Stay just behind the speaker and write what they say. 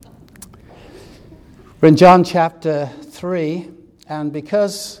We're in John chapter 3, and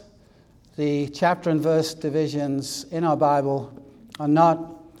because the chapter and verse divisions in our Bible are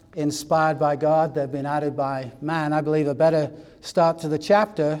not inspired by God, they've been added by man, I believe a better start to the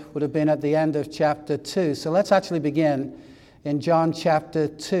chapter would have been at the end of chapter 2. So let's actually begin in John chapter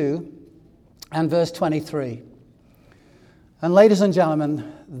 2 and verse 23. And ladies and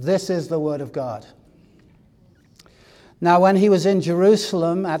gentlemen, this is the word of God. Now, when he was in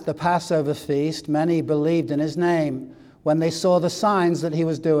Jerusalem at the Passover feast, many believed in his name when they saw the signs that he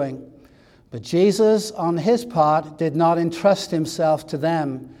was doing. But Jesus, on his part, did not entrust himself to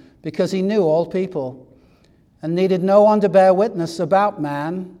them, because he knew all people, and needed no one to bear witness about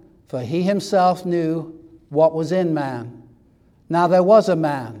man, for he himself knew what was in man. Now there was a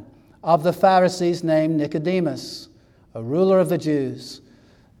man of the Pharisees named Nicodemus, a ruler of the Jews.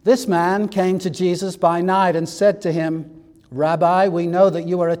 This man came to Jesus by night and said to him, "Rabbi, we know that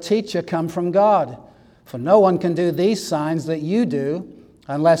you are a teacher come from God, for no one can do these signs that you do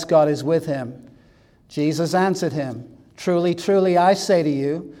unless God is with him." Jesus answered him, "Truly, truly, I say to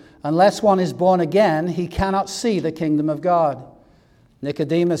you, unless one is born again, he cannot see the kingdom of God."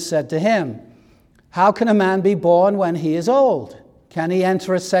 Nicodemus said to him, "How can a man be born when he is old? Can he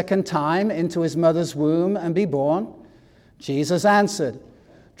enter a second time into his mother's womb and be born?" Jesus answered,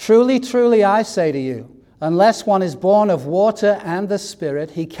 "Truly, truly, I say to you, unless one is born of water and the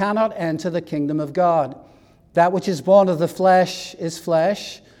Spirit, he cannot enter the kingdom of God. That which is born of the flesh is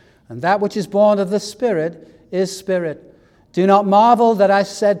flesh, and that which is born of the Spirit is spirit. Do not marvel that I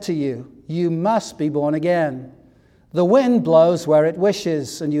said to you, you must be born again. The wind blows where it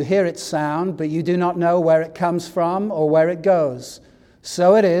wishes, and you hear its sound, but you do not know where it comes from or where it goes.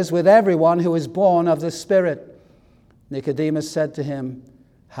 So it is with everyone who is born of the Spirit." Nicodemus said to him,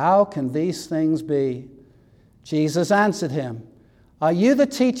 "How can these things be?" Jesus answered him, "Are you the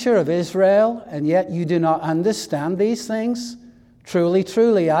teacher of Israel, and yet you do not understand these things? Truly,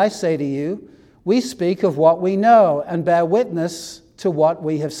 truly, I say to you, we speak of what we know and bear witness to what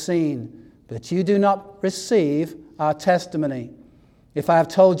we have seen, but you do not receive our testimony. If I have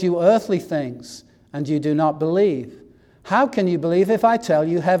told you earthly things, and you do not believe, how can you believe if I tell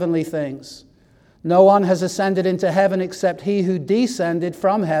you heavenly things? No one has ascended into heaven except he who descended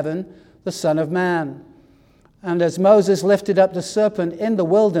from heaven, the Son of Man. And as Moses lifted up the serpent in the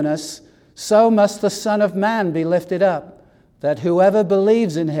wilderness, so must the Son of Man be lifted up, that whoever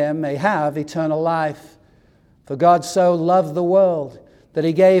believes in him may have eternal life. For God so loved the world that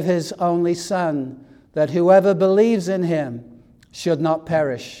he gave his only Son, that whoever believes in him should not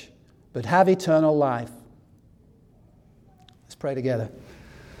perish, but have eternal life." Let's pray together.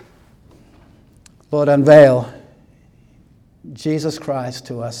 Lord, unveil Jesus Christ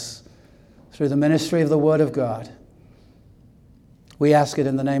to us through the ministry of the Word of God. We ask it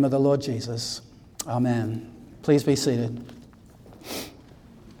in the name of the Lord Jesus. Amen. Please be seated.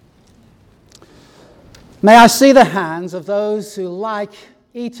 May I see the hands of those who like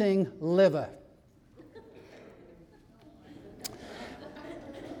eating liver.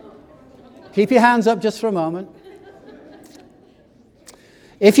 Keep your hands up just for a moment.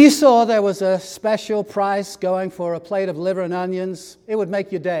 If you saw there was a special price going for a plate of liver and onions, it would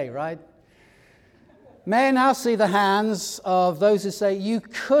make your day, right? May I now see the hands of those who say you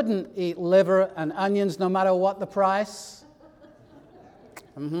couldn't eat liver and onions no matter what the price?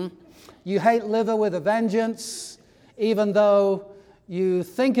 You hate liver with a vengeance, even though you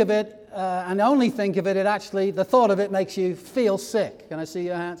think of it and only think of it, the thought of it makes you feel sick. Can I see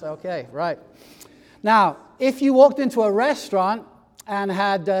your hands? Okay, right. Now, if you walked into a restaurant and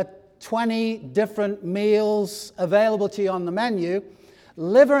had 20 different meals available to you on the menu,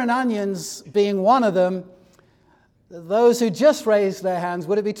 liver and onions being one of them, those who just raised their hands,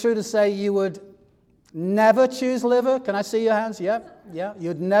 would it be true to say you would never choose liver? Can I see your hands? Yep,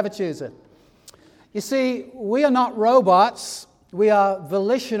 you'd never choose it. You see, we are not robots. We are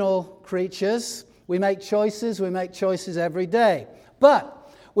volitional creatures. We make choices every day.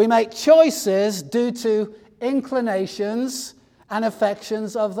 But we make choices due to inclinations and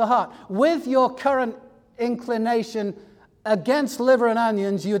affections of the heart. With your current inclination against liver and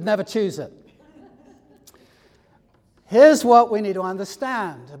onions, you would never choose it. Here's what we need to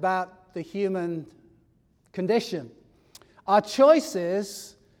understand about the human condition. Our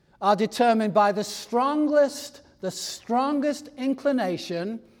choices are determined by the strongest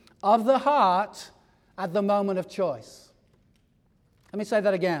inclination of the heart at the moment of choice. Let me say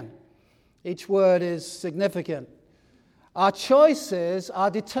that again. Each word is significant. Our choices are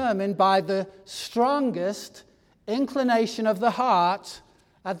determined by the strongest inclination of the heart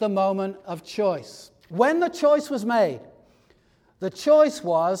at the moment of choice. When the choice was made, the choice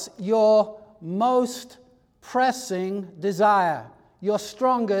was your most pressing desire, your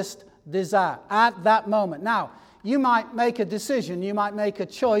strongest desire at that moment. Now, you might make a decision, you might make a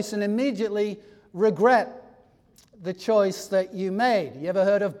choice and immediately regret the choice that you made. You ever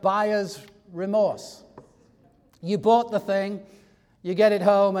heard of buyer's remorse? You bought the thing, you get it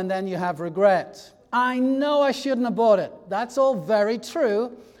home, and then you have regret. I know I shouldn't have bought it. That's all very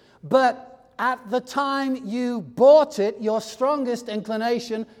true, but at the time you bought it, your strongest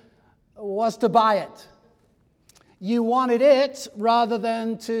inclination was to buy it. You wanted it rather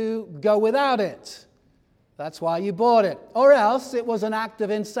than to go without it. That's why you bought it. Or else it was an act of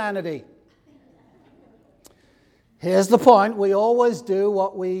insanity. Here's the point. We always do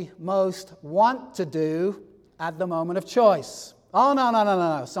what we most want to do at the moment of choice. Oh,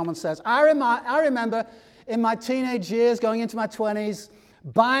 no. Someone says, I remember in my teenage years, going into my 20s,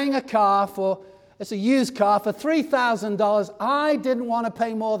 buying a car it's a used car for $3,000. I didn't want to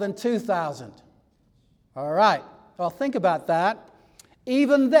pay more than $2,000. All right. Well, think about that.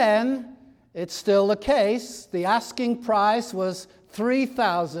 Even then, it's still the case. The asking price was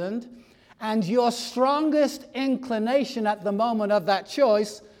 $3,000, and your strongest inclination at the moment of that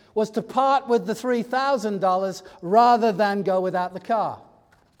choice was to part with the $3,000 rather than go without the car.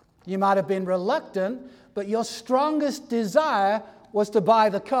 You might have been reluctant, but your strongest desire was to buy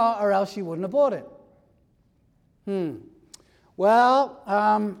the car, or else you wouldn't have bought it. Well,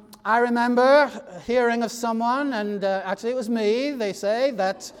 I remember hearing of someone, and actually it was me, they say,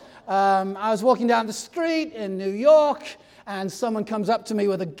 that I was walking down the street in New York, and someone comes up to me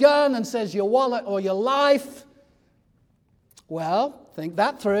with a gun and says, your wallet or your life. Well, think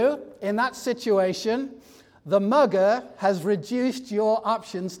that through. In that situation, the mugger has reduced your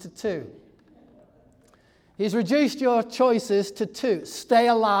options to two. He's reduced your choices to two. Stay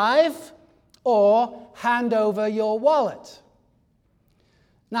alive or hand over your wallet.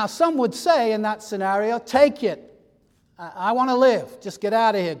 Now, some would say in that scenario, take it. I want to live. Just get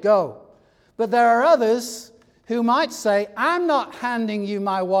out of here. Go. But there are others who might say, I'm not handing you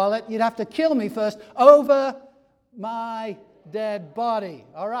my wallet. You'd have to kill me first over my dead body.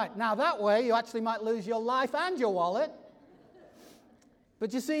 All right. Now, that way, you actually might lose your life and your wallet.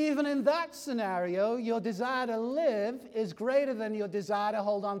 But you see, even in that scenario, your desire to live is greater than your desire to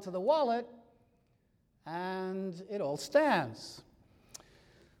hold on to the wallet, and it all stands.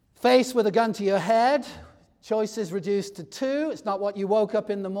 Faced with a gun to your head, choice is reduced to two. It's not what you woke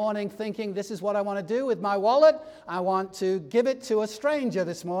up in the morning thinking, this is what I want to do with my wallet. I want to give it to a stranger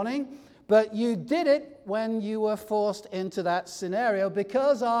this morning. But you did it when you were forced into that scenario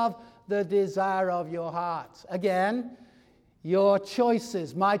because of the desire of your heart. Again, your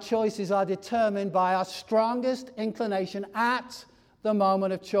choices, my choices, are determined by our strongest inclination at the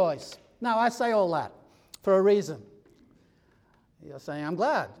moment of choice. Now, I say all that for a reason. You're saying, I'm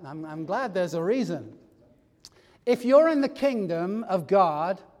glad. I'm glad there's a reason. If you're in the kingdom of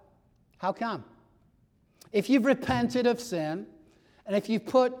God, how come? If you've repented of sin, and if you've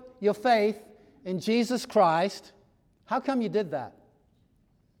put your faith in Jesus Christ, how come you did that?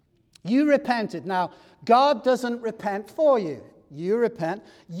 You repented. Now, God doesn't repent for you. You repent.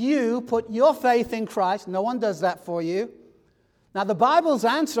 You put your faith in Christ. No one does that for you. Now, the Bible's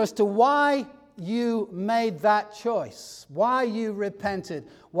answer as to why you made that choice, why you repented,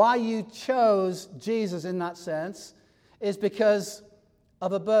 why you chose Jesus in that sense, is because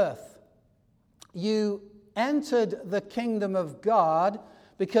of a birth. You entered the kingdom of God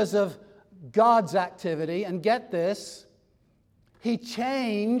because of God's activity, and get this, He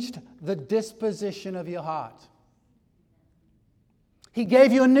changed the disposition of your heart. He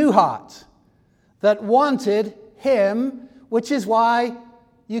gave you a new heart that wanted Him, which is why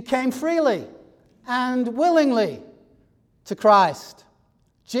you came freely and willingly to Christ.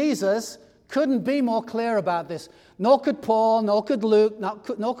 Jesus couldn't be more clear about this. Nor could Paul, nor could Luke,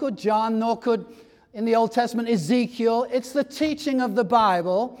 nor could John, nor could, in the Old Testament, Ezekiel. It's the teaching of the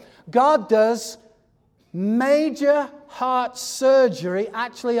Bible. God does major heart surgery,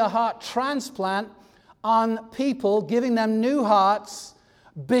 actually a heart transplant, on people, giving them new hearts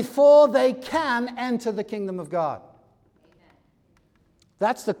before they can enter the kingdom of God.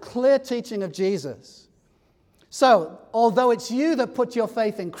 That's the clear teaching of Jesus. So, although it's you that put your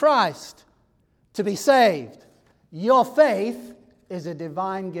faith in Christ to be saved, your faith is a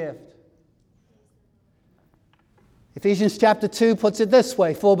divine gift. Ephesians chapter 2 puts it this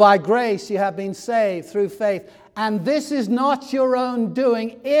way, for by grace you have been saved through faith, and this is not your own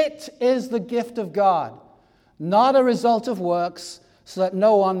doing, it is the gift of God, not a result of works, so that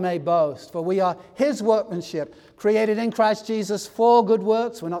no one may boast. For we are His workmanship, created in Christ Jesus for good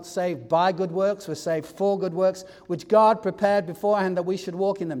works. We're not saved by good works. We're saved for good works, which God prepared beforehand that we should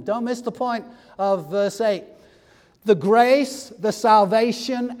walk in them. Don't miss the point of verse 8. The grace, the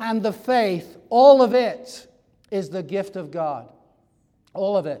salvation, and the faith, all of it is the gift of God.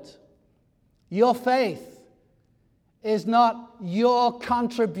 All of it. Your faith is not your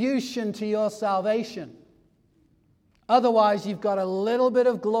contribution to your salvation. Otherwise, you've got a little bit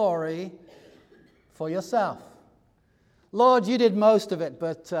of glory for yourself. Lord, you did most of it,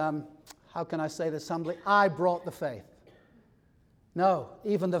 but how can I say this humbly? I brought the faith. No,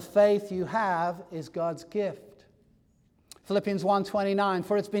 even the faith you have is God's gift. Philippians 1:29,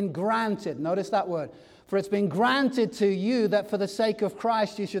 for it's been granted, notice that word, for it's been granted to you that for the sake of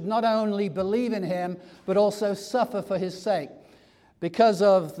Christ you should not only believe in him, but also suffer for his sake. Because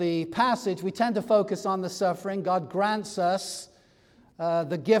of the passage, we tend to focus on the suffering. God grants us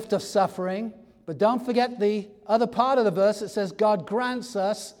the gift of suffering. But don't forget the other part of the verse. It says God grants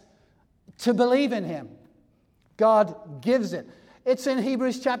us to believe in him. God gives it. It's in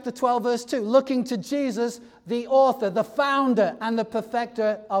Hebrews chapter 12, verse 2. Looking to Jesus, the author, the founder, and the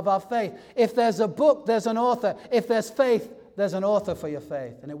perfecter of our faith. If there's a book, there's an author. If there's faith, there's an author for your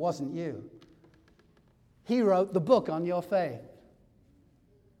faith. And it wasn't you. He wrote the book on your faith.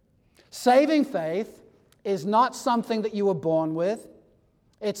 Saving faith is not something that you were born with.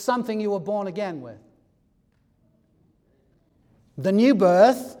 It's something you were born again with. The new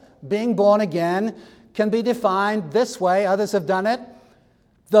birth, being born again, can be defined this way. Others have done it.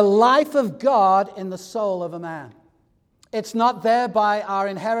 The life of God in the soul of a man. It's not there by our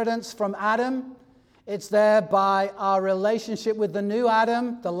inheritance from Adam. It's there by our relationship with the new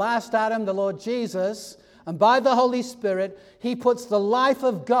Adam, the last Adam, the Lord Jesus. And by the Holy Spirit, he puts the life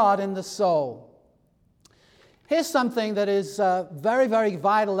of God in the soul. Here's something that is very, very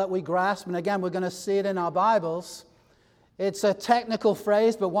vital that we grasp. And again, we're going to see it in our Bibles. It's a technical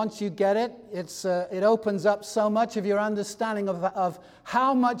phrase, but once you get it, it opens up so much of your understanding of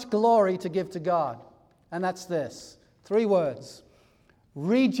how much glory to give to God. And that's this. 3 words.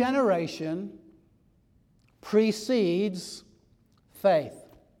 Regeneration precedes faith.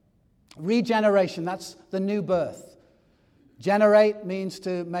 Regeneration, that's the new birth. Generate means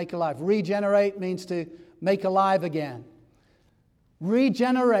to make alive. Regenerate means to make alive again.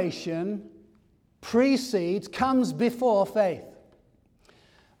 Regeneration comes before faith.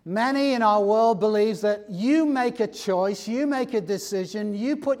 Many in our world believes that you make a choice, you make a decision,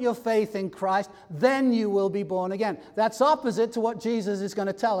 you put your faith in Christ, then you will be born again. That's opposite to what Jesus is going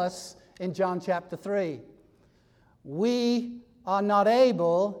to tell us in John chapter 3. We are not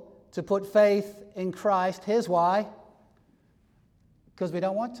able to put faith in Christ. Here's why. Because we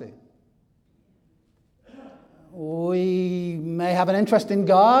don't want to. We may have an interest in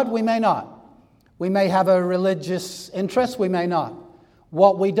God, we may not. We may have a religious interest, we may not.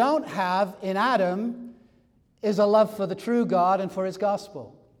 What we don't have in Adam is a love for the true God and for his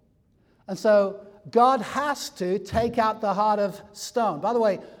gospel. And so God has to take out the heart of stone. By the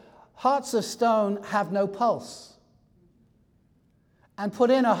way, hearts of stone have no pulse. And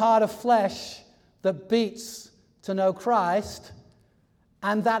put in a heart of flesh that beats to know Christ.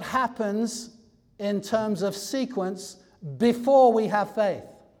 And that happens in terms of sequence before we have faith.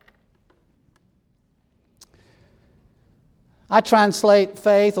 I translate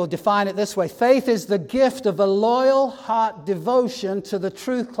faith or define it this way. Faith is the gift of a loyal heart devotion to the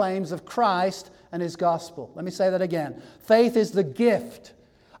truth claims of Christ and his gospel. Let me say that again. Faith is the gift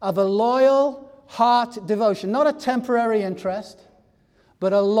of a loyal heart devotion, not a temporary interest,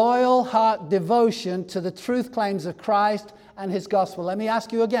 but a loyal heart devotion to the truth claims of Christ and his gospel. Let me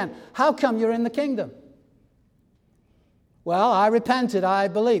ask you again, how come you're in the kingdom? Well, I repented, I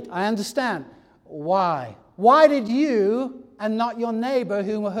believed, I understand. Why? Why did you and not your neighbor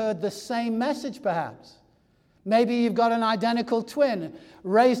who heard the same message perhaps? Maybe you've got an identical twin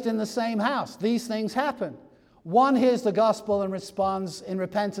raised in the same house. These things happen. One hears the gospel and responds in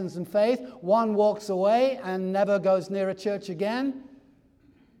repentance and faith. One walks away and never goes near a church again.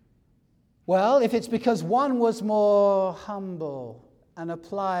 Well, if it's because one was more humble and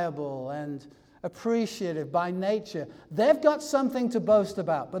pliable and appreciative by nature, they've got something to boast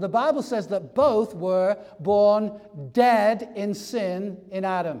about. But the Bible says that both were born dead in sin in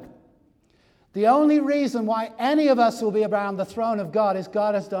Adam. The only reason why any of us will be around the throne of God is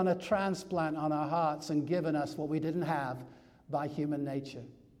God has done a transplant on our hearts and given us what we didn't have by human nature.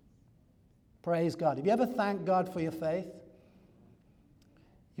 Praise God. Have you ever thanked God for your faith?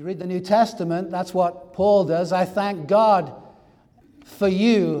 You read the New Testament, that's what Paul does. I thank God for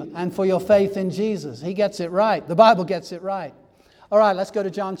you and for your faith in Jesus. He gets it right. The Bible gets it right. All right, let's go to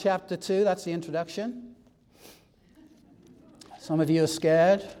John chapter 2. That's the introduction. Some of you are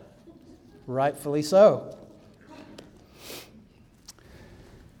scared, rightfully so.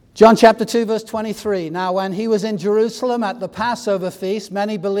 John chapter 2, verse 23. Now, when he was in Jerusalem at the Passover feast,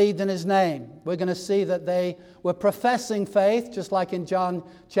 many believed in his name. We're going to see that they were professing faith, just like in John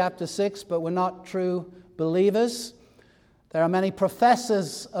chapter 6, but were not true believers. There are many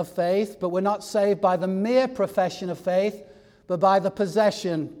professors of faith, but we're not saved by the mere profession of faith, but by the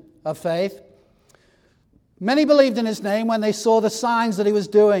possession of faith. Many believed in his name when they saw the signs that he was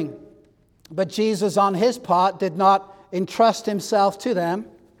doing. But Jesus, on his part, did not entrust himself to them,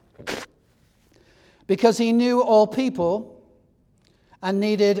 because he knew all people and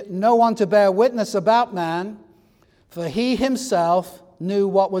needed no one to bear witness about man, for he himself knew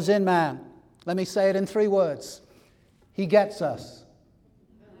what was in man. Let me say it in 3 words. He gets us.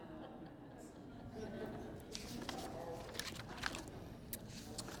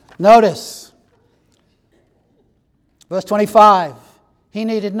 Notice, verse 25. He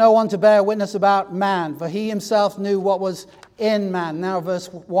needed no one to bear witness about man, for he himself knew what was in man. Now verse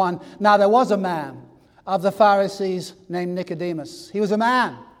 1. Now there was a man of the Pharisees named Nicodemus. He was a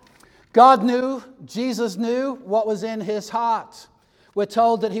man. God knew, Jesus knew what was in his heart. We're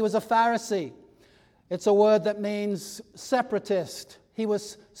told that he was a Pharisee. It's a word that means separatist. He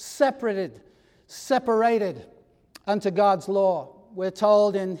was separated unto God's law. We're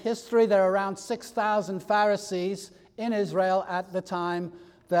told in history there are around 6,000 Pharisees in Israel at the time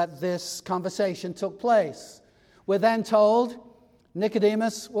that this conversation took place. We're then told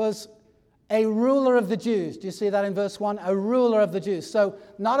Nicodemus was a ruler of the Jews. Do you see that in verse 1? A ruler of the Jews. So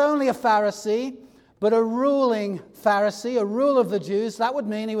not only a Pharisee, but a ruling Pharisee, a ruler of the Jews. That would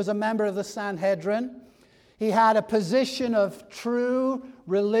mean he was a member of the Sanhedrin. He had a position of true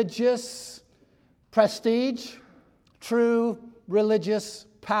religious prestige, true religious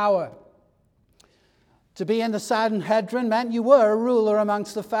power. To be in the Sanhedrin meant you were a ruler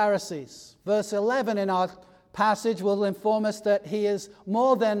amongst the Pharisees. Verse 11 in our passage will inform us that he is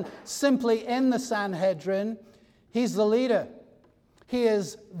more than simply in the Sanhedrin. He's the leader. He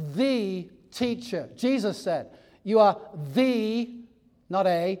is the teacher. Jesus said, you are the, not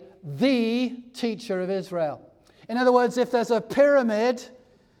a, the teacher of Israel. In other words, if there's a pyramid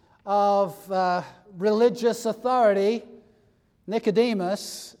of religious authority,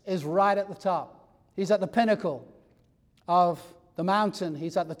 Nicodemus is right at the top. He's at the pinnacle of the mountain.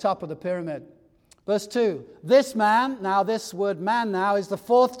 He's at the top of the pyramid. Verse 2, this man, now this word man now is the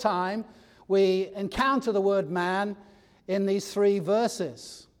 4th time we encounter the word man in these 3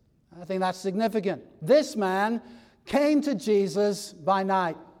 verses. I think that's significant. This man came to Jesus by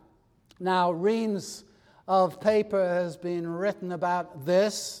night. Now, reams of paper has been written about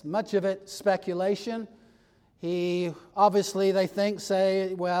this, much of it speculation. He, obviously, they think,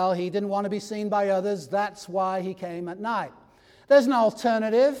 say, well, he didn't want to be seen by others. That's why he came at night. There's an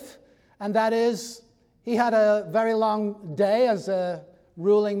alternative, and that is he had a very long day as a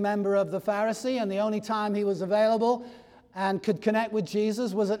ruling member of the Pharisee, and the only time he was available and could connect with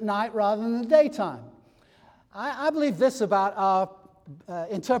Jesus was at night rather than the daytime. I believe this about our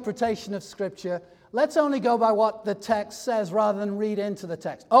interpretation of Scripture. Let's only go by what the text says rather than read into the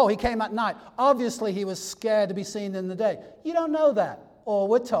text. Oh, he came at night. Obviously, he was scared to be seen in the day. You don't know that. All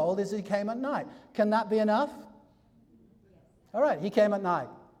we're told is he came at night. Can that be enough? All right, he came at night.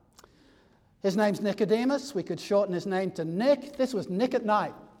 His name's Nicodemus. We could shorten his name to Nick. This was Nick at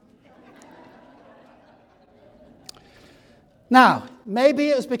night. Now, maybe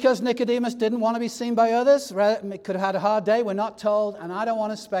it was because Nicodemus didn't want to be seen by others. He could have had a hard day. We're not told, and I don't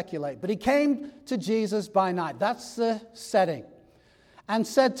want to speculate. But he came to Jesus by night. That's the setting. And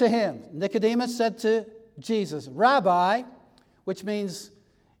said to him, Nicodemus said to Jesus, Rabbi, which means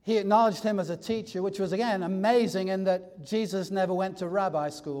he acknowledged him as a teacher, which was, again, amazing in that Jesus never went to rabbi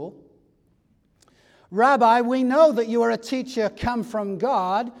school. Rabbi, we know that you are a teacher come from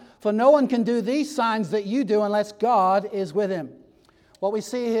God, for no one can do these signs that you do unless God is with him. What we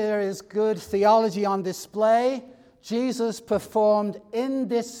see here is good theology on display. Jesus performed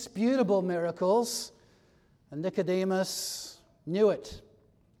indisputable miracles, and Nicodemus knew it.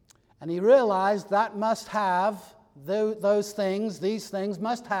 And he realized that must have, these things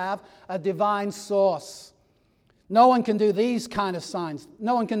must have a divine source. No one can do these kind of signs.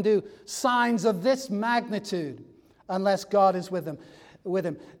 No one can do signs of this magnitude unless God is with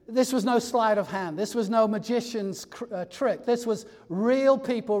him. This was no sleight of hand. This was no magician's trick. This was real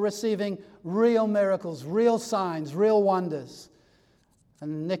people receiving real miracles, real signs, real wonders.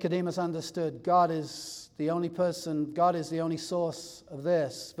 And Nicodemus understood God is the only person, God is the only source of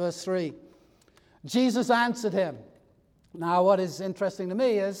this. Verse 3, Jesus answered him. Now what is interesting to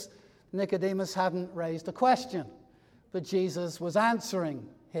me is Nicodemus hadn't raised a question. but Jesus was answering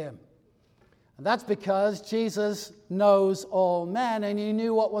him. And that's because Jesus knows all men, and he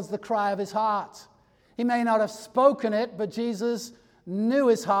knew what was the cry of his heart. He may not have spoken it, but Jesus knew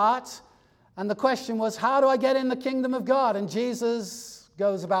his heart. And the question was, how do I get in the kingdom of God? And Jesus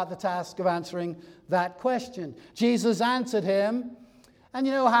goes about the task of answering that question. Jesus answered him. And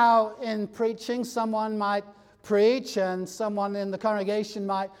you know how in preaching someone might preach and someone in the congregation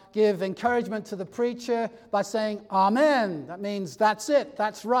might give encouragement to the preacher by saying, Amen. That means that's it,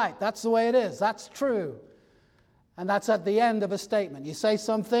 that's right, that's the way it is, that's true. And that's at the end of a statement. You say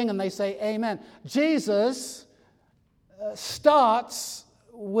something and they say Amen. Jesus starts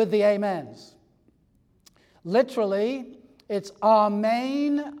with the amens. Literally, it's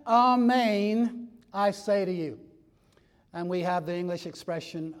Amen, Amen, I say to you. And we have the English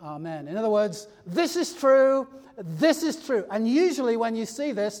expression, Amen. In other words, this is true, this is true. And usually when you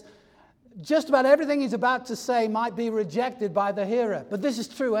see this, just about everything he's about to say might be rejected by the hearer. But this is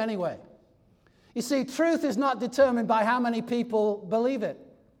true anyway. You see, truth is not determined by how many people believe it.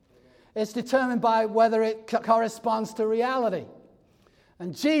 It's determined by whether it corresponds to reality.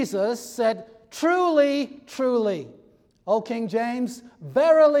 And Jesus said, truly, truly. Old King James,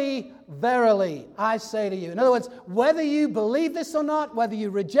 verily, verily, I say to you. In other words, whether you believe this or not, whether you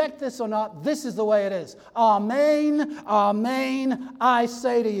reject this or not, this is the way it is. Amen, amen, I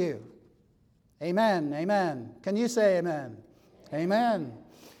say to you. Amen, amen. Can you say amen? Amen.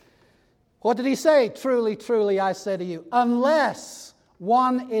 What did he say? Truly, truly, I say to you. Unless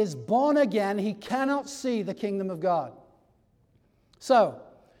one is born again, he cannot see the kingdom of God. So,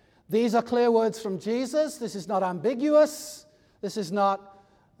 these are clear words from Jesus. This is not ambiguous. This is not,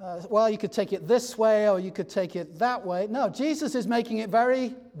 well, you could take it this way or you could take it that way. No, Jesus is making it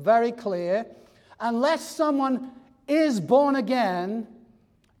very, very clear. Unless someone is born again,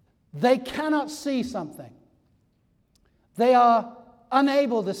 they cannot see something. They are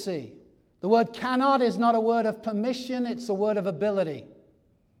unable to see. The word cannot is not a word of permission, it's a word of ability.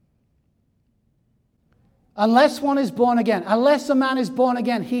 Unless one is born again, unless a man is born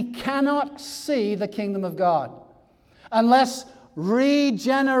again, he cannot see the kingdom of God. Unless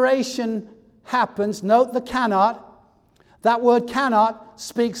regeneration happens, note the cannot. That word cannot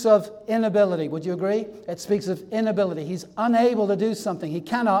speaks of inability. Would you agree? It speaks of inability. He's unable to do something. He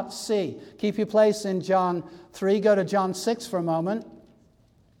cannot see. Keep your place in John 3. Go to John 6 for a moment.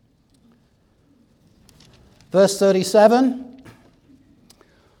 Verse 37.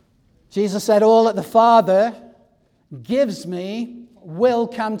 Jesus said, all that the Father gives me will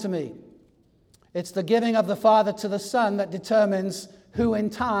come to me. It's the giving of the Father to the Son that determines who in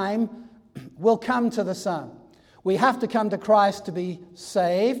time will come to the Son. We have to come to Christ to be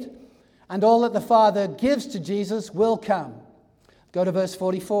saved, and all that the Father gives to Jesus will come. Go to verse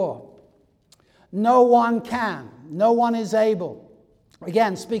 44. No one can, no one is able.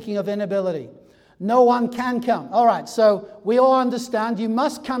 Again, speaking of inability. No one can come. All right, so we all understand you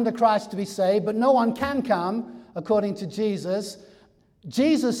must come to Christ to be saved, but no one can come, according to Jesus.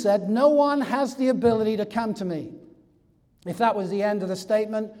 Jesus said, no one has the ability to come to me. If that was the end of the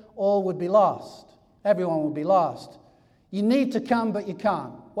statement, all would be lost. Everyone would be lost. You need to come, but you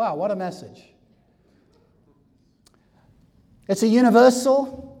can't. Wow, what a message. It's a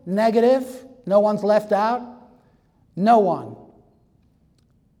universal negative. No one's left out. No one.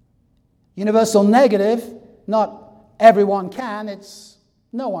 Universal negative, not everyone can, it's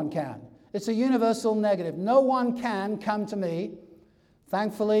no one can. It's a universal negative. No one can come to me.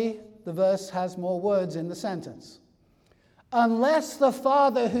 Thankfully, the verse has more words in the sentence. Unless the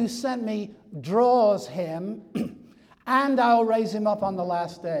Father who sent me draws him, and I'll raise him up on the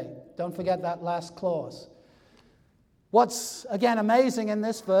last day. Don't forget that last clause. What's, again, amazing in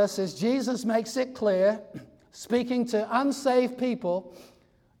this verse is Jesus makes it clear, speaking to unsaved people,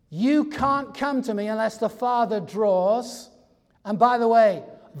 you can't come to me unless the Father draws. And by the way,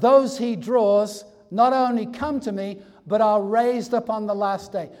 those he draws not only come to me, but are raised up on the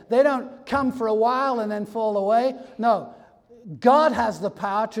last day. They don't come for a while and then fall away. No, God has the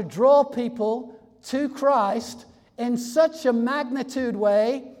power to draw people to Christ in such a magnitude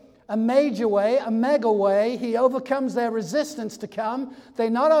way, a major way, a mega way. He overcomes their resistance to come. They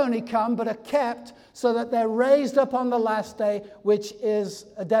not only come, but are kept so that they're raised up on the last day, which is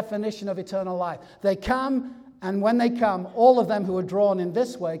a definition of eternal life. They come, and when they come, all of them who are drawn in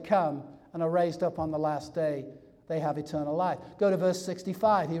this way come and are raised up on the last day. They have eternal life. Go to verse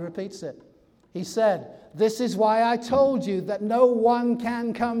 65. He repeats it. He said, this is why I told you that no one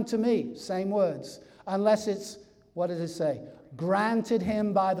can come to me. Same words. Unless it's, what does it say? Granted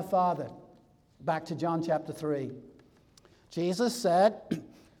him by the Father. Back to John chapter 3. Jesus said,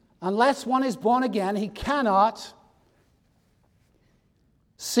 unless one is born again, he cannot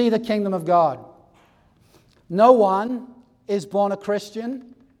see the kingdom of God. No one is born a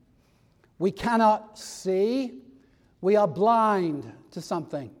Christian. We cannot see. We are blind to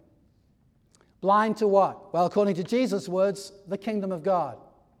something. Blind to what? Well, according to Jesus' words, the kingdom of God.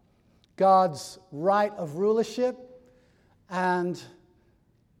 God's right of rulership and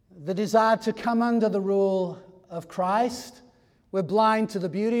the desire to come under the rule of Christ. We're blind to the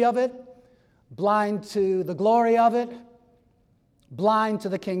beauty of it, blind to the glory of it, blind to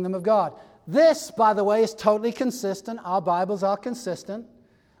the kingdom of God. This, by the way, is totally consistent. Our Bibles are consistent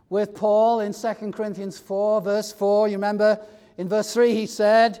with Paul in 2 Corinthians 4, verse 4. You remember in verse 3 he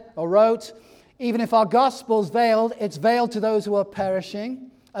said or wrote, even if our gospel's veiled, it's veiled to those who are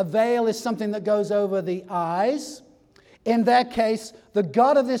perishing. A veil is something that goes over the eyes. In their case, the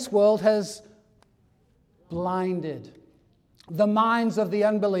God of this world has blinded the minds of the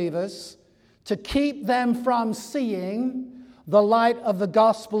unbelievers to keep them from seeing the light of the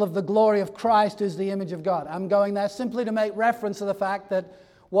gospel of the glory of Christ, who's the image of God. I'm going there simply to make reference to the fact that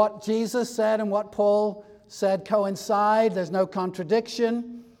what Jesus said and what Paul said coincide. There's no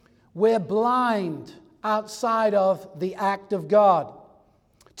contradiction. We're blind outside of the act of God.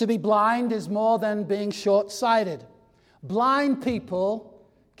 To be blind is more than being short-sighted. Blind people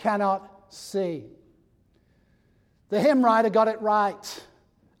cannot see. The hymn writer got it right.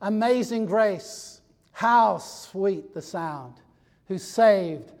 Amazing grace, how sweet the sound, who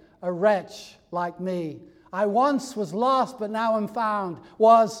saved a wretch like me. I once was lost, but now am found,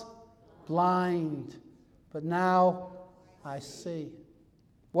 was blind, but now I see.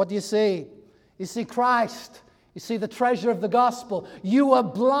 What do you see? You see Christ. You see the treasure of the gospel. You were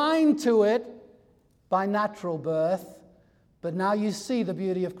blind to it by natural birth, but now you see the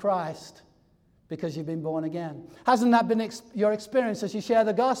beauty of Christ because you've been born again. Hasn't that been your experience as you share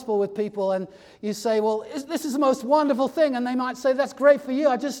the gospel with people and you say, well, this is the most wonderful thing, and they might say, that's great for you,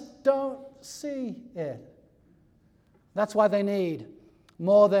 I just don't see it. That's why they need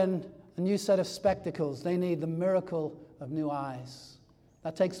more than a new set of spectacles. They need the miracle of new eyes.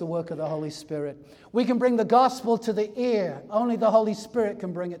 That takes the work of the Holy Spirit. We can bring the gospel to the ear. Only the Holy Spirit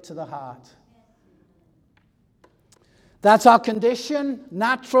can bring it to the heart. That's our condition,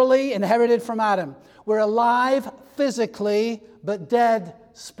 naturally inherited from Adam. We're alive physically, but dead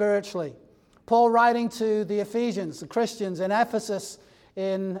spiritually. Paul, writing to the Ephesians, the Christians in Ephesus,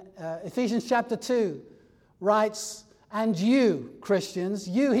 in Ephesians chapter 2, writes, and you, Christians,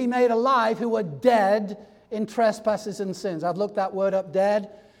 you he made alive who were dead in trespasses and sins. I've looked that word up, dead,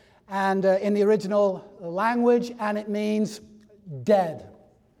 and in the original language, and it means dead.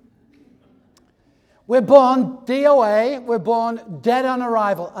 We're born DOA, we're born dead on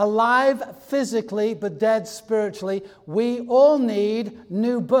arrival, alive physically but dead spiritually. We all need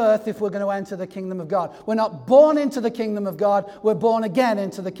new birth if we're going to enter the kingdom of God. We're not born into the kingdom of God, we're born again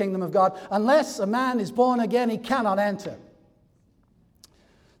into the kingdom of God. Unless a man is born again, he cannot enter.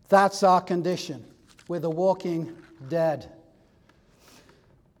 That's our condition. We're the walking dead.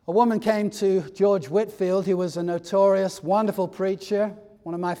 A woman came to George Whitefield. He was a notorious, wonderful preacher,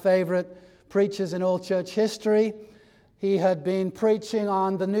 one of my favorite preachers in all church history. He had been preaching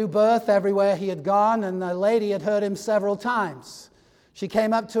on the new birth everywhere he had gone, and the lady had heard him several times. She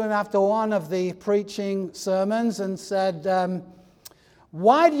came up to him after one of the preaching sermons and said,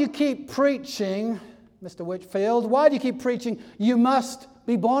 why do you keep preaching, Mr. Whitefield, why do you keep preaching, you must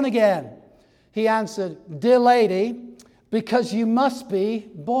be born again? He answered, dear lady, because you must be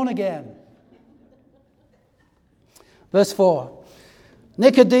born again. Verse 4.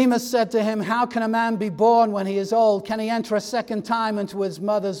 Nicodemus said to him, how can a man be born when he is old? Can he enter a second time into his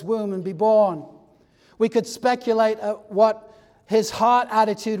mother's womb and be born? We could speculate what his heart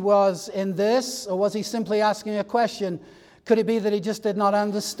attitude was in this, or was he simply asking a question? Could it be that he just did not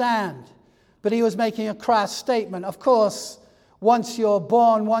understand? But he was making a crass statement. Of course, once you're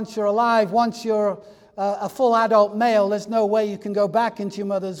born, once you're alive, once you're a full adult male, there's no way you can go back into your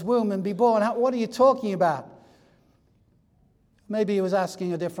mother's womb and be born. What are you talking about? Maybe he was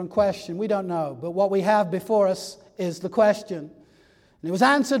asking a different question. We don't know. But what we have before us is the question. And it was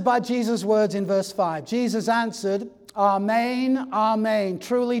answered by Jesus' words in verse 5. Jesus answered, Amen, amen.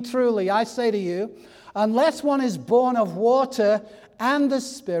 Truly, truly, I say to you, unless one is born of water and the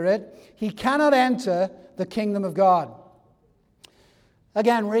Spirit, he cannot enter the kingdom of God.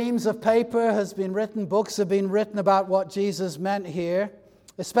 Again, reams of paper has been written, books have been written about what Jesus meant here,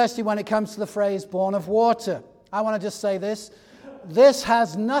 especially when it comes to the phrase born of water. I want to just say this. This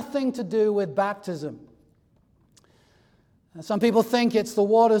has nothing to do with baptism. Some people think it's the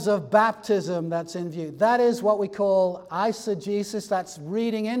waters of baptism that's in view. That is what we call eisegesis. That's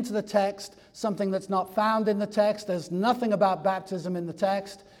reading into the text something that's not found in the text. There's nothing about baptism in the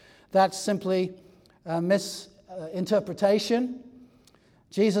text. That's simply misinterpretation.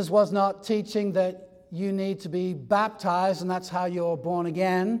 Jesus was not teaching that you need to be baptized and that's how you're born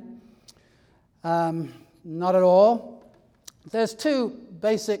again. Not at all. There's two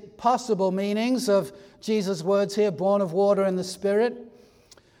basic possible meanings of Jesus' words here, born of water and the Spirit.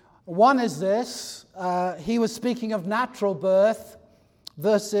 One is this. He was speaking of natural birth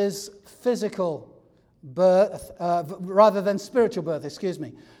versus physical birth, rather than spiritual birth,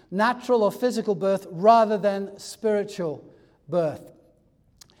 Natural or physical birth rather than spiritual birth.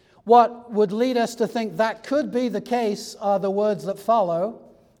 What would lead us to think that could be the case are the words that follow.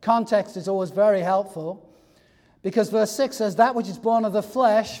 Context is always very helpful. Because verse 6 says, that which is born of the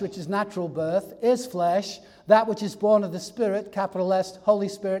flesh, which is natural birth, is flesh. That which is born of the Spirit, capital S, Holy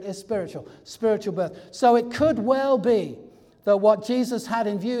Spirit, is spiritual birth. So it could well be that what Jesus had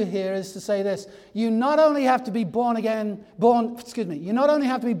in view here is to say this: you not only have to be you not only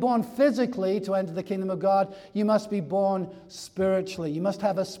have to be born physically to enter the kingdom of God, you must be born spiritually. You must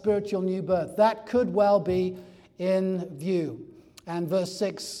have a spiritual new birth. That could well be in view. And verse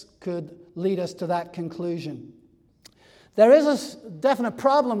 6 could lead us to that conclusion. There is a definite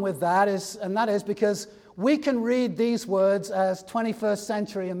problem with that, and that is because we can read these words as 21st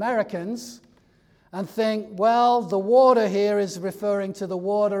century Americans and think, well, the water here is referring to the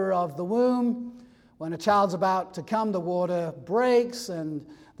water of the womb. When a child's about to come, the water breaks and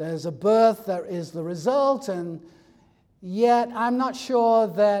there's a birth that is the result. And yet I'm not sure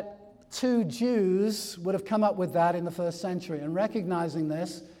that two Jews would have come up with that in the first century. And recognizing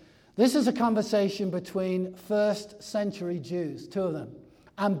this is a conversation between first century Jews, two of them.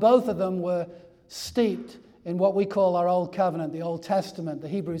 And both of them were steeped in what we call our Old Covenant, the Old Testament, the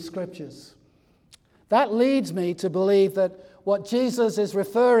Hebrew Scriptures. That leads me to believe that what Jesus is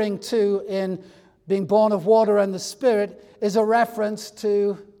referring to in being born of water and the Spirit is a reference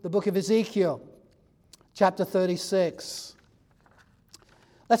to the book of Ezekiel, chapter 36.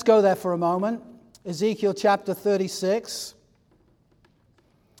 Let's go there for a moment. Ezekiel chapter 36.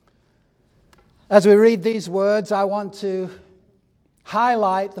 As we read these words, I want to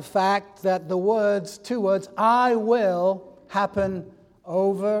highlight the fact that the two words, I will, happen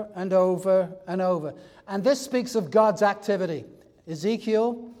over and over and over. And this speaks of God's activity.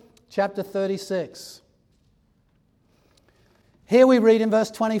 Ezekiel chapter 36. Here we read in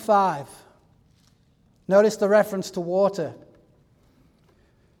verse 25. Notice the reference to water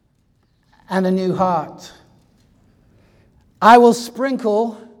and a new heart. I will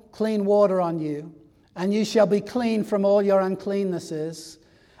sprinkle clean water on you, and you shall be clean from all your uncleannesses,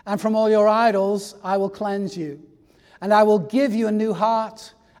 and from all your idols I will cleanse you. And I will give you a new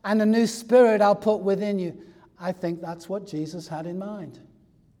heart, and a new spirit I'll put within you. I think that's what Jesus had in mind.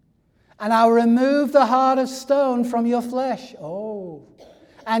 And I'll remove the heart of stone from your flesh.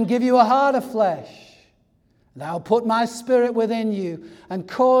 And give you a heart of flesh. And I'll put my spirit within you and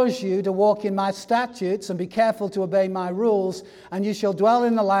cause you to walk in my statutes and be careful to obey my rules. And you shall dwell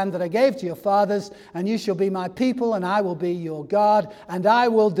in the land that I gave to your fathers, and you shall be my people, and I will be your God, and I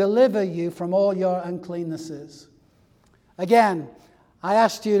will deliver you from all your uncleannesses. Again, I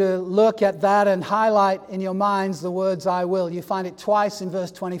asked you to look at that and highlight in your minds the words I will. You find it twice in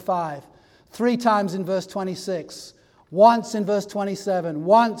verse 25, 3 times in verse 26, once in verse 27,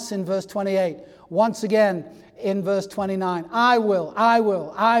 once in verse 28, once again in verse 29. I will, I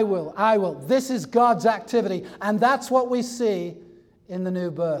will, I will, I will. This is God's activity, and that's what we see in the new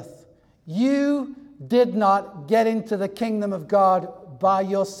birth. You did not get into the kingdom of God by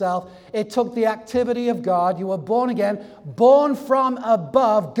yourself. It took the activity of God. You were born again, born from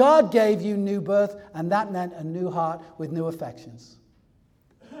above. God gave you new birth, and that meant a new heart with new affections.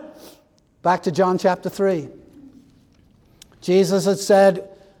 Back to John chapter 3. Jesus had said,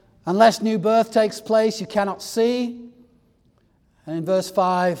 unless new birth takes place, you cannot see. And in verse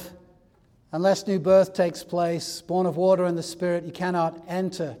 5, unless new birth takes place, born of water and the Spirit, you cannot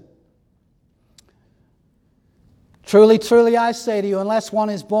enter. Truly, truly, I say to you, unless one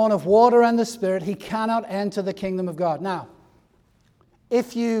is born of water and the Spirit, he cannot enter the kingdom of God. Now,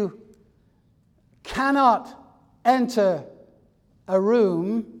 if you cannot enter a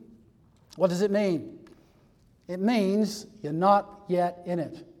room, what does it mean? It means you're not yet in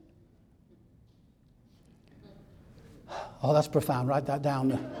it. Oh, that's profound. Write that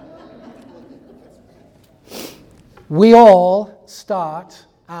down. We all start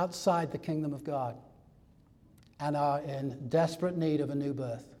outside the kingdom of God and are in desperate need of a new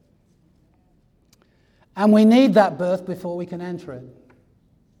birth. And we need that birth before we can enter it.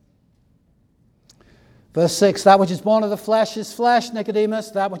 Verse 6, that which is born of the flesh is flesh, Nicodemus.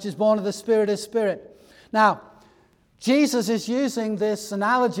 That which is born of the Spirit is spirit. Now, Jesus is using this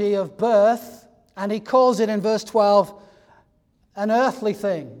analogy of birth, and he calls it in verse 12 an earthly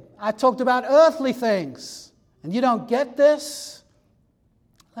thing. I talked about earthly things, and you don't get this?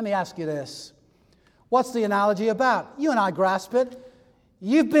 Let me ask you this. What's the analogy about? You and I grasp it.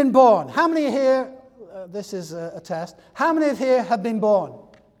 You've been born. How many here, this is a test, how many of here have been born?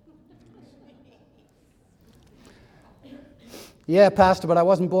 Yeah, Pastor, but I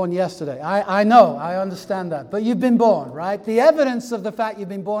wasn't born yesterday. I know, I understand that. But you've been born, right? The evidence of the fact you've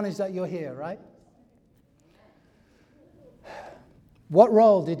been born is that you're here, right? What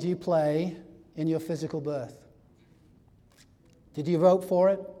role did you play in your physical birth? Did you vote for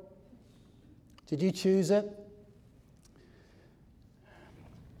it? Did you choose it?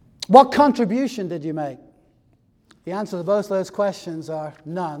 What contribution did you make? The answer to both those questions are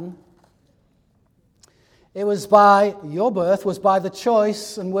none. It was by, your birth was by the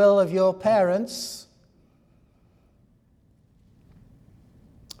choice and will of your parents.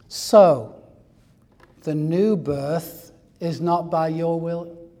 So, the new birth is not by your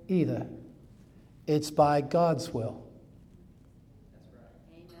will either. It's by God's will.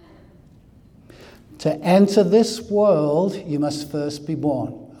 Amen. To enter this world, you must first be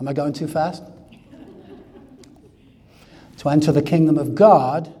born. Am I going too fast? To enter the kingdom of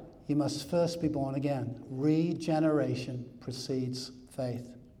God, you must first be born again. Regeneration precedes faith.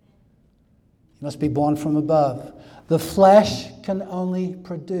 You must be born from above. The flesh can only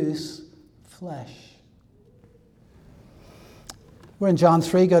produce flesh. We're in John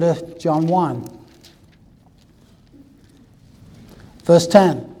 3, go to John 1. Verse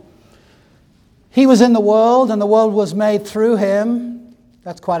 10. He was in the world, and the world was made through him.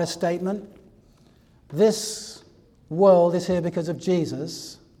 That's quite a statement. This world is here because of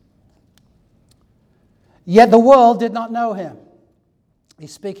Jesus. Yet the world did not know him.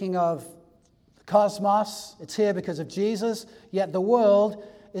 He's speaking of the cosmos. It's here because of Jesus. Yet the world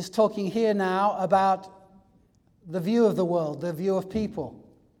is talking here now about the view of the world, the view of people,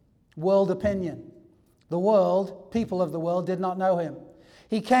 world opinion. The world, people of the world, did not know him.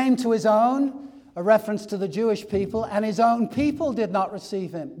 He came to his own, a reference to the Jewish people, and his own people did not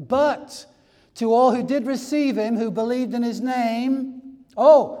receive him. But to all who did receive him, who believed in his name,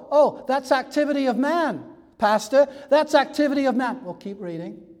 that's activity of man, Pastor. That's activity of man. Well, keep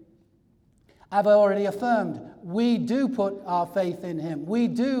reading. I've already affirmed, we do put our faith in him. We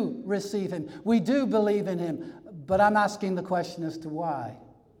do receive him. We do believe in him. But I'm asking the question as to why.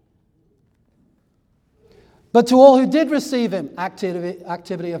 But to all who did receive him,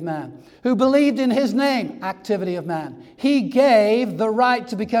 activity of man. Who believed in his name, activity of man. He gave the right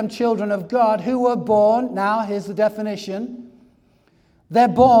to become children of God who were born, now here's the definition, they're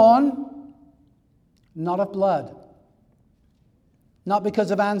born not of blood, not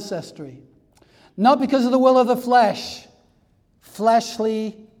because of ancestry, not because of the will of the flesh,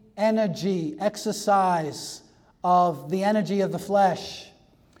 fleshly energy, exercise of the energy of the flesh,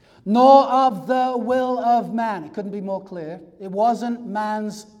 nor of the will of man. It couldn't be more clear. It wasn't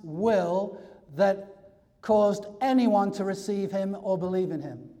man's will that caused anyone to receive him or believe in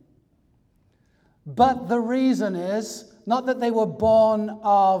him. But the reason is not that they were born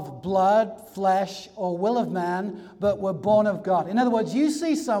of blood, flesh, or will of man, but were born of God. In other words, you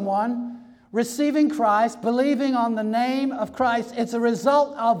see someone receiving Christ, believing on the name of Christ, it's a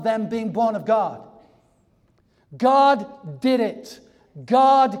result of them being born of God. God did it.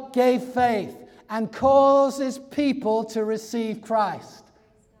 God gave faith and causes people to receive Christ.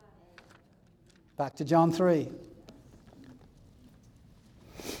 Back to John 3.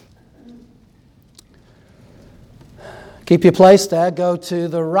 Keep your place there. Go to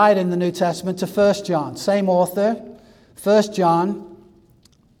the right in the New Testament to 1 John. Same author, 1 John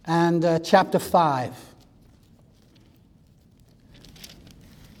and chapter 5.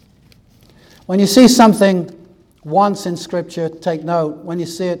 When you see something once in Scripture, take note. When you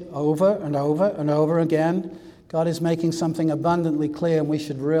see it over and over and over again, God is making something abundantly clear, and we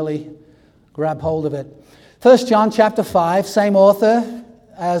should really grab hold of it. 1 John chapter 5, same author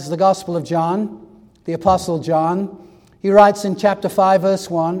as the Gospel of John, the Apostle John. He writes in chapter 5, verse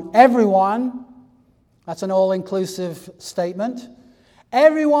 1, everyone, that's an all-inclusive statement,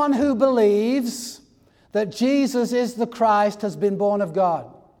 everyone who believes that Jesus is the Christ has been born of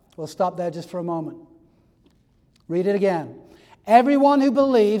God. We'll stop there just for a moment. Read it again. Everyone who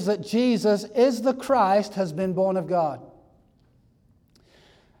believes that Jesus is the Christ has been born of God.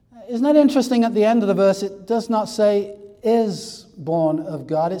 Isn't that interesting? At the end of the verse, it does not say is born of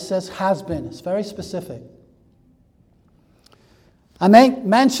God. It says has been. It's very specific. I make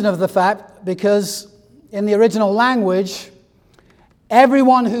mention of the fact because in the original language,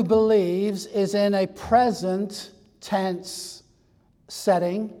 everyone who believes is in a present tense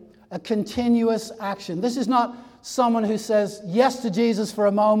setting, a continuous action. This is not someone who says yes to Jesus for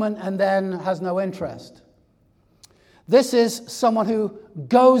a moment and then has no interest. This is someone who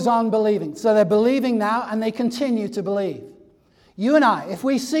goes on believing. So they're believing now and they continue to believe. You and I, if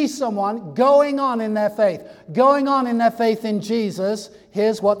we see someone going on in their faith in Jesus,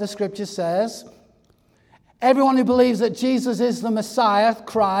 here's what the Scripture says. Everyone who believes that Jesus is the Messiah,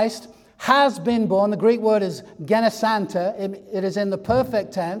 Christ, has been born. The Greek word is genesanta. It is in the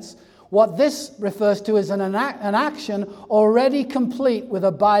perfect tense. What this refers to is an action already complete with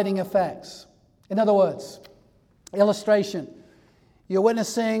abiding effects. In other words, illustration. You're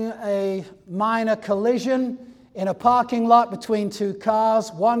witnessing a minor collision in a parking lot between two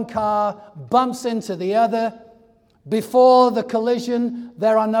cars. One car bumps into the other. Before the collision,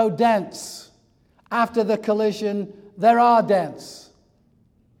 there are no dents. After the collision, there are dents.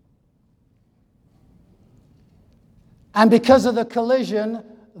 And because of the collision,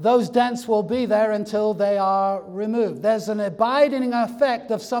 those dents will be there until they are removed. There's an abiding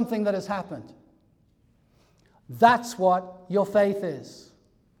effect of something that has happened. That's what your faith is.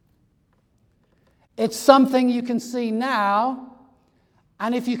 It's something you can see now,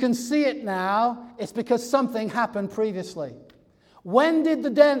 and if you can see it now, it's because something happened previously. When did the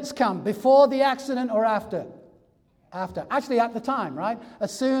dents come? Before the accident or after? After. Actually, at the time, right?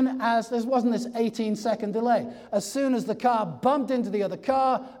 As soon as, there wasn't this 18-second delay. As soon as the car bumped into the other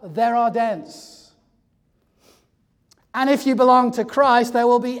car, there are dents. And if you belong to Christ, there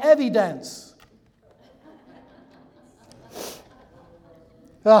will be evidence.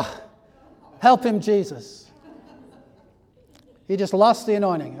 Help him, Jesus. He just lost the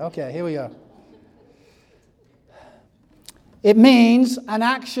anointing. Okay, here we go. It means an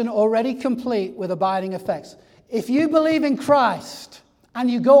action already complete with abiding effects. If you believe in Christ and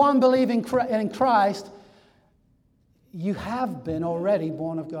you go on believing in Christ, you have been already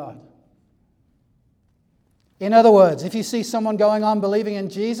born of God. In other words, if you see someone going on believing in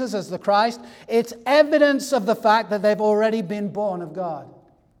Jesus as the Christ, it's evidence of the fact that they've already been born of God.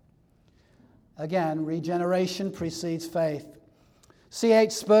 Again, regeneration precedes faith.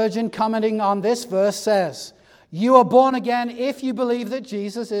 C.H. Spurgeon, commenting on this verse, says, "You are born again if you believe that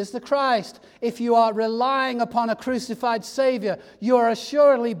Jesus is the Christ. If you are relying upon a crucified Savior, you are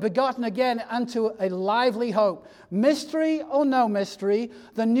assuredly begotten again unto a lively hope. Mystery or no mystery,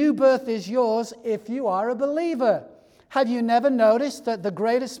 the new birth is yours if you are a believer. Have you never noticed that the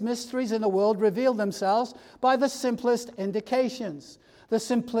greatest mysteries in the world reveal themselves by the simplest indications? The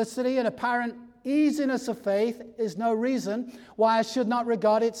simplicity and apparent easiness of faith is no reason why I should not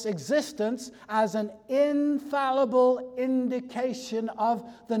regard its existence as an infallible indication of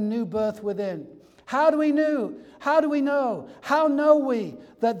the new birth within. How do we know? How know we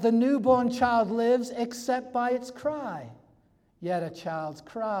that the newborn child lives except by its cry? Yet a child's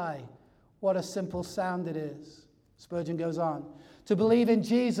cry, what a simple sound it is." Spurgeon goes on. To believe in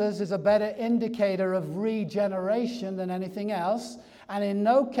Jesus is a better indicator of regeneration than anything else, and in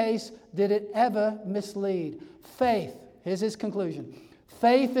no case did it ever mislead. Faith, here's his conclusion.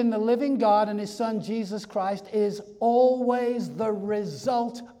 Faith in the living God and his Son Jesus Christ is always the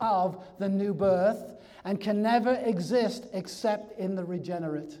result of the new birth and can never exist except in the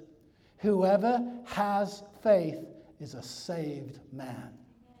regenerate. Whoever has faith is a saved man.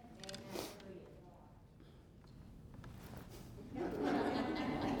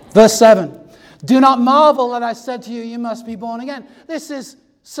 Verse 7. Do not marvel that I said to you, you must be born again. This is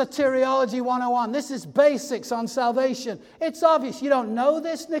soteriology 101. This is basics on salvation. It's obvious. You don't know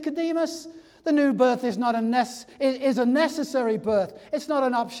this, Nicodemus? The new birth is is a necessary birth. It's not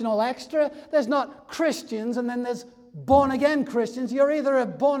an optional extra. There's not Christians and then there's born-again Christians. You're either a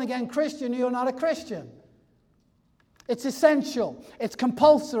born-again Christian or you're not a Christian. It's essential. It's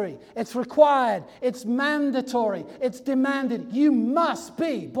compulsory. It's required. It's mandatory. It's demanded. You must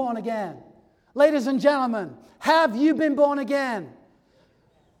be born again. Ladies and gentlemen, have you been born again?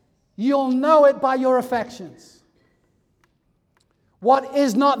 You'll know it by your affections. What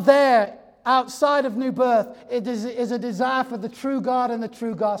is not there outside of new birth is a desire for the true God and the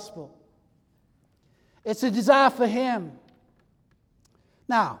true gospel. It's a desire for Him.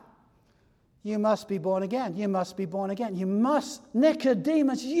 Now, you must be born again. You must be born again.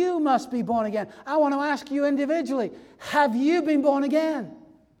 Nicodemus, you must be born again. I want to ask you individually, have you been born again?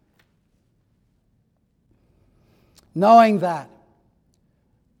 Knowing that,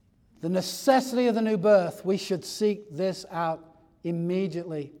 the necessity of the new birth, we should seek this out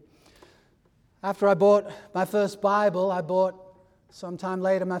immediately. After I bought my first Bible, I bought Sometime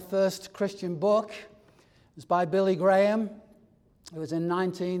later, my first Christian book was by Billy Graham. It was in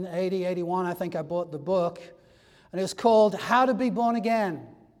 1980, 81, I think I bought the book. And it was called How to Be Born Again.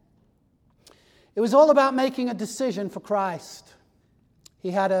 It was all about making a decision for Christ.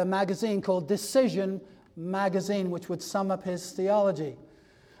 He had a magazine called Decision Magazine, which would sum up his theology.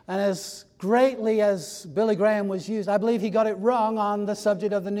 And as greatly as Billy Graham was used, I believe he got it wrong on the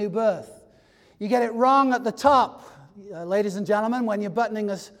subject of the new birth. You get it wrong at the top, ladies and gentlemen, when you're buttoning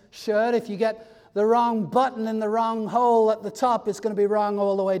a shirt. If you get the wrong button in the wrong hole at the top, it's going to be wrong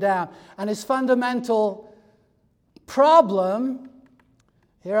all the way down. And his fundamental problem,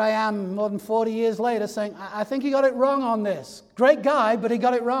 here I am more than 40 years later saying, I think he got it wrong on this. Great guy, but he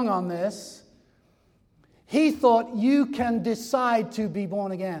got it wrong on this. He thought you can decide to be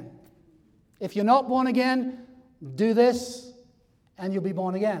born again. If you're not born again, do this and you'll be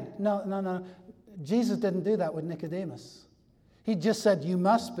born again. No. Jesus didn't do that with Nicodemus. He just said, you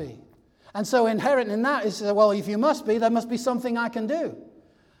must be. And so inherent in that is, well, if you must be, there must be something I can do.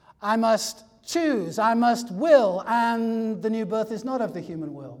 I must choose, I must will, and the new birth is not of the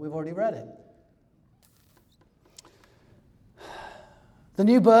human will. We've already read it. The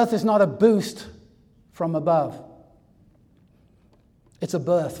new birth is not a boost from above. It's a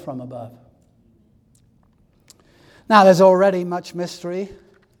birth from above. Now, there's already much mystery,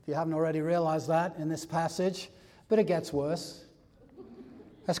 if you haven't already realized that, in this passage, but it gets worse.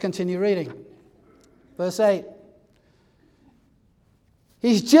 Let's continue reading. Verse 8.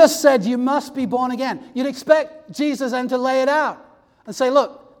 He's just said you must be born again. You'd expect Jesus then to lay it out and say,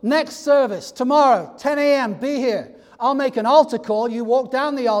 look, next service, tomorrow, 10 a.m., be here. I'll make an altar call. You walk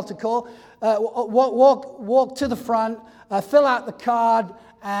down the altar call, walk to the front, fill out the card,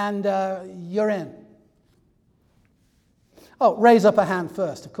 and you're in. Oh, raise up a hand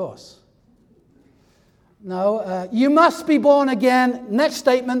first, of course. No, you must be born again. Next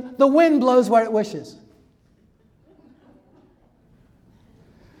statement, the wind blows where it wishes.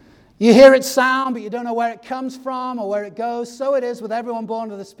 You hear its sound, but you don't know where it comes from or where it goes. So it is with everyone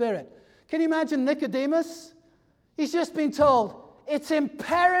born of the Spirit. Can you imagine Nicodemus? He's just been told, it's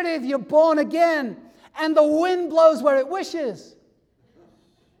imperative you're born again, and the wind blows where it wishes.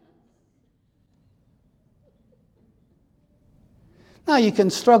 Now, you can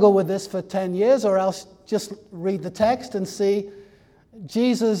struggle with this for 10 years, or else just read the text and see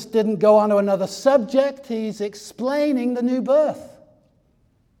Jesus didn't go on to another subject. He's explaining the new birth.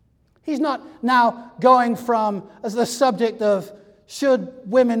 He's not now going from as the subject of should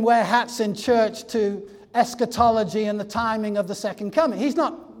women wear hats in church to eschatology and the timing of the second coming. He's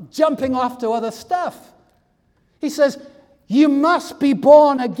not jumping off to other stuff. He says, you must be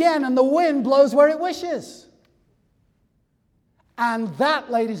born again, and the wind blows where it wishes. And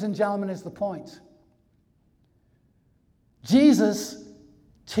that, ladies and gentlemen, is the point. Jesus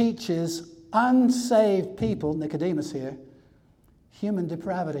teaches unsaved people, Nicodemus here, human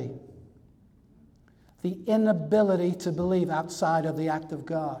depravity. The inability to believe outside of the act of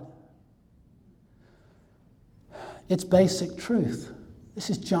God. It's basic truth.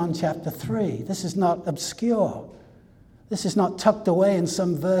 This is John chapter 3. This is not obscure. This is not tucked away in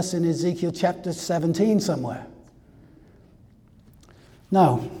some verse in Ezekiel chapter 17 somewhere.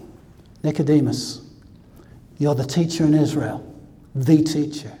 No, Nicodemus, you're the teacher in Israel, the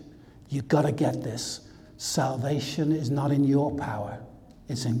teacher. You've got to get this. Salvation is not in your power,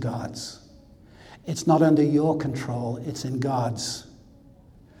 it's in God's. It's not under your control, it's in God's.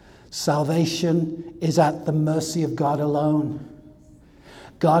 Salvation is at the mercy of God alone.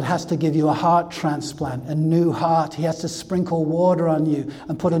 God has to give you a heart transplant, a new heart. He has to sprinkle water on you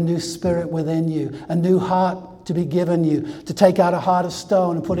and put a new spirit within you, a new heart to be given you, to take out a heart of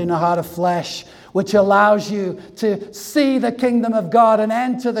stone and put in a heart of flesh, which allows you to see the kingdom of God and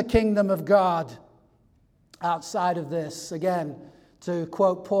enter the kingdom of God. Outside of this, again, to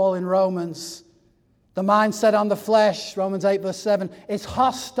quote Paul in Romans, the mind set on the flesh, Romans 8 verse 7, is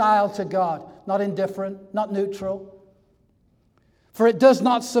hostile to God, not indifferent, not neutral. For it does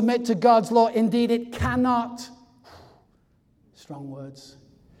not submit to God's law. Indeed, it cannot. Strong words.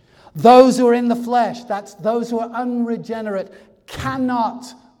 Those who are in the flesh, that's those who are unregenerate, cannot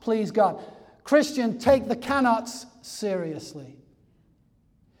please God. Christian, take the cannots seriously.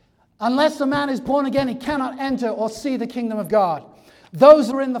 Unless the man is born again, he cannot enter or see the kingdom of God. Those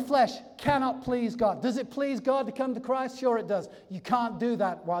who are in the flesh cannot please God. Does it please God to come to Christ? Sure it does. You can't do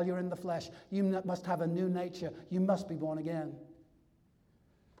that while you're in the flesh. You must have a new nature. You must be born again.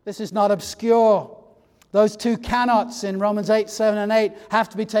 This is not obscure. Those two cannots in Romans 8, 7, and 8 have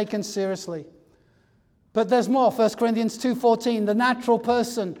to be taken seriously. But there's more. 1 Corinthians 2:14, the natural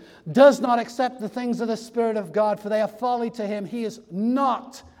person does not accept the things of the Spirit of God, for they are folly to him. He is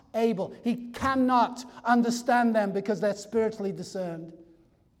not able. He cannot understand them because they're spiritually discerned.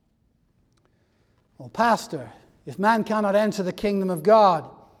 Well, Pastor, if man cannot enter the kingdom of God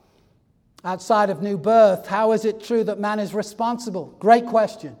outside of new birth, how is it true that man is responsible? Great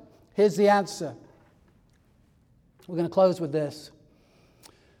question. Here's the answer. We're going to close with this.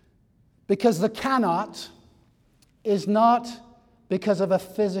 Because the cannot is not because of a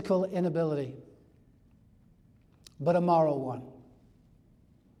physical inability, but a moral one.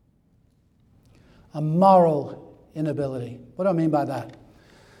 A moral inability. What do I mean by that?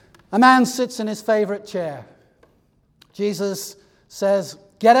 A man sits in his favorite chair. Jesus says,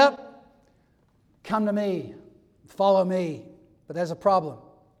 "Get up, come to me, follow me." But there's a problem.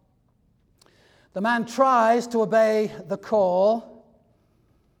 The man tries to obey the call.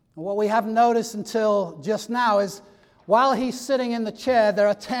 And what we haven't noticed until just now is while he's sitting in the chair, there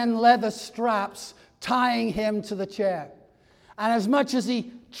are 10 leather straps tying him to the chair. And as much as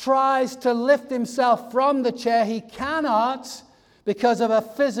he tries to lift himself from the chair, he cannot because of a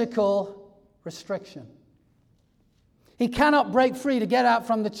physical restriction. He cannot break free to get out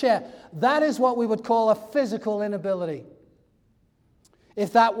from the chair. That is what we would call a physical inability.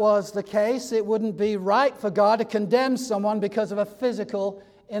 If that was the case, it wouldn't be right for God to condemn someone because of a physical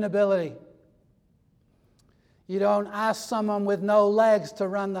inability. You don't ask someone with no legs to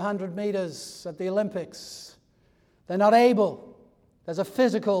run the 100 meters at the Olympics. They're not able. There's a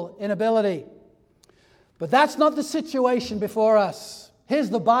physical inability. But that's not the situation before us. Here's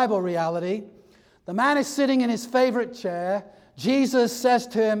the Bible reality. The man is sitting in his favorite chair. Jesus says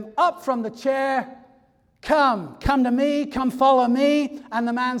to him, "Up from the chair, come to me, come follow me." And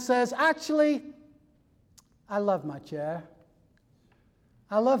the man says, "Actually, I love my chair.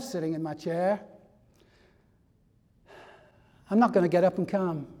 I love sitting in my chair. I'm not going to get up and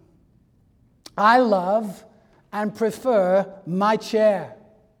come. I love and prefer my chair."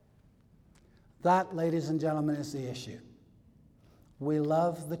 That, ladies and gentlemen, is the issue. We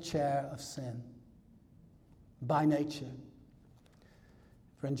love the chair of sin by nature.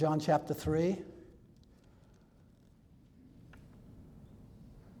 We're in John chapter 3.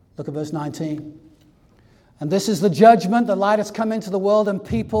 Look at verse 19. "And this is the judgment, the light has come into the world, and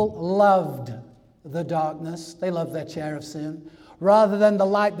people loved the darkness." They loved their chair of sin, "rather than the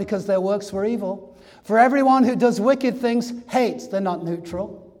light, because their works were evil. For everyone who does wicked things hates," they're not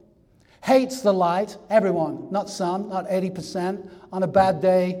neutral, "hates the light." Everyone, not some, not 80%. On a bad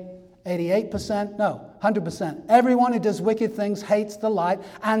day, 88%. No, 100%. Everyone who does wicked things hates the light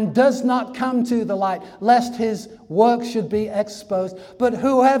and does not come to the light, lest his works should be exposed. But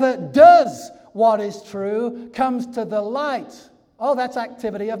whoever does what is true comes to the light. Oh, that's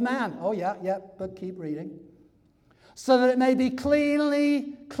activity of man. Oh, yeah, but keep reading. "So that it may be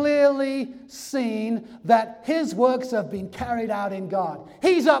clearly seen that his works have been carried out in God."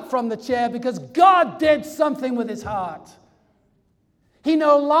 He's up from the chair because God did something with his heart. He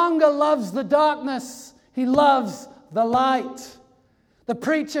no longer loves the darkness. He loves the light. The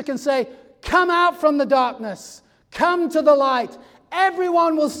preacher can say, "Come out from the darkness. Come to the light."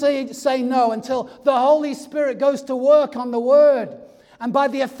 Everyone will say no until the Holy Spirit goes to work on the Word, and by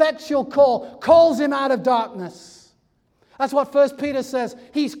the effectual call, calls him out of darkness. That's what 1 Peter says.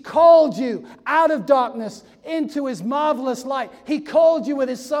 He's called you out of darkness into his marvelous light. He called you with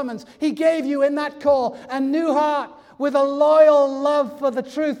his summons. He gave you in that call a new heart with a loyal love for the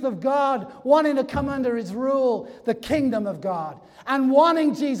truth of God, wanting to come under his rule, the kingdom of God, and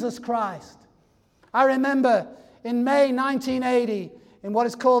wanting Jesus Christ. I remember in May 1980, in what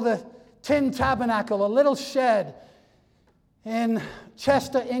is called the Tin Tabernacle, a little shed in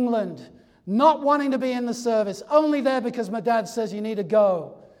Chester, England, not wanting to be in the service, only there because my dad says you need to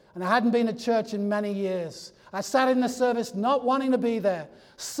go. And I hadn't been to church in many years. I sat in the service not wanting to be there.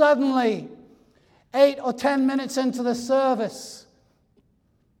 Suddenly, 8 or 10 minutes into the service,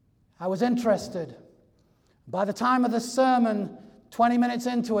 I was interested. By the time of the sermon, 20 minutes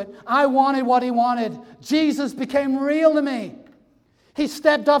into it, I wanted what he wanted. Jesus became real to me. He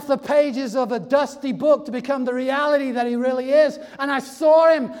stepped off the pages of a dusty book to become the reality that he really is. And I saw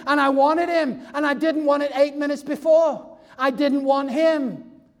him, and I wanted him, and I didn't want it 8 minutes before. I didn't want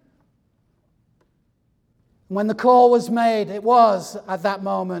him. When the call was made, it was at that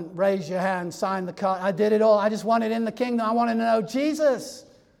moment, raise your hand, sign the card. I did it all. I just wanted in the kingdom. I wanted to know Jesus.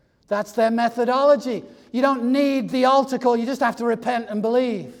 That's their methodology. You don't need the altar call. You just have to repent and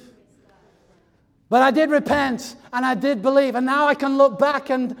believe. But I did repent and I did believe. And now I can look back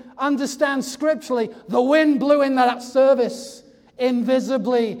and understand scripturally. The wind blew in that service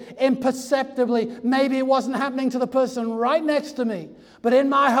invisibly, imperceptibly. Maybe it wasn't happening to the person right next to me, but in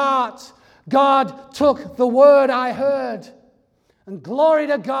my heart, God took the word I heard. And glory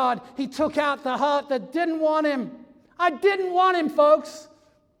to God, He took out the heart that didn't want Him. I didn't want Him, folks.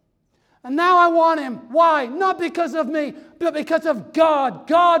 And now I want Him. Why? Not because of me, but because of God.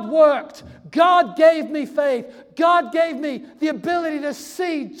 God worked. God gave me faith. God gave me the ability to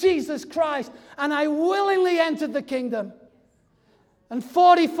see Jesus Christ. And I willingly entered the kingdom. And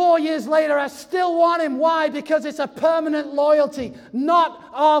 44 years later, I still want Him. Why? Because it's a permanent loyalty. Not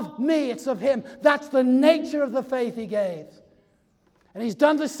of me, it's of Him. That's the nature of the faith He gave. And He's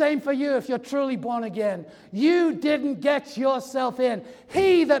done the same for you if you're truly born again. You didn't get yourself in.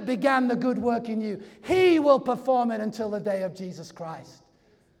 He that began the good work in you, He will perform it until the day of Jesus Christ.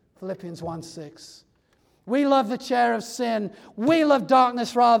 Philippians 1:6. We love the chair of sin. We love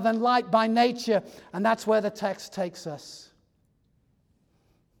darkness rather than light by nature. And that's where the text takes us.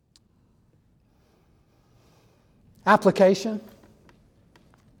 Application.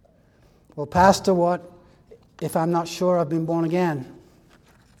 Well, Pastor, what if I'm not sure I've been born again?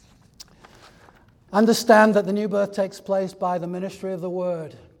 Understand that the new birth takes place by the ministry of the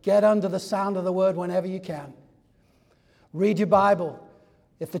Word. Get under the sound of the Word whenever you can. Read your Bible.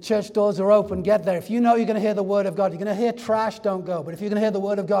 If the church doors are open, get there. If you know you're going to hear the Word of God, you're going to hear trash, don't go. But if you're going to hear the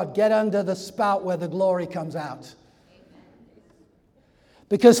Word of God, get under the spout where the glory comes out.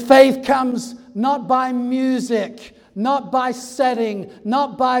 Because faith comes not by music, not by setting,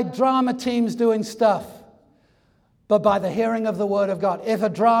 not by drama teams doing stuff, but by the hearing of the Word of God. If a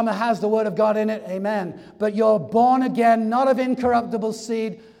drama has the Word of God in it, amen. But you're born again, not of incorruptible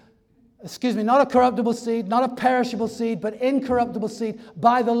seed, not a corruptible seed, not a perishable seed, but incorruptible seed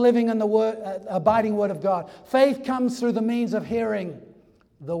by the living and the abiding Word of God. Faith comes through the means of hearing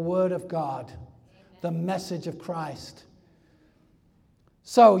the Word of God, the message of Christ.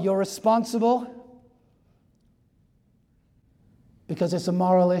 So you're responsible because it's a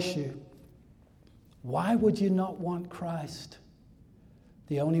moral issue. Why would you not want Christ?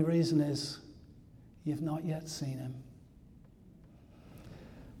 The only reason is you've not yet seen Him.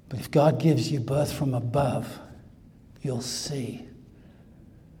 But if God gives you birth from above, you'll see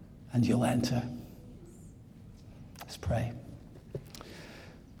and you'll enter. Let's pray.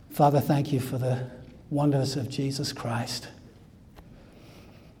 Father, thank you for the wonders of Jesus Christ.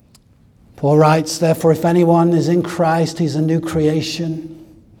 Paul writes, therefore, if anyone is in Christ, he's a new creation.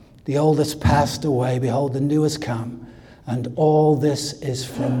 The old has passed away. Behold, the new has come. And all this is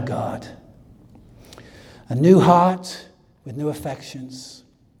from God. A new heart with new affections.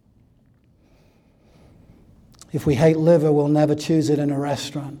 If we hate liver, we'll never choose it in a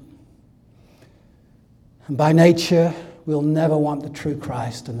restaurant. And by nature, we'll never want the true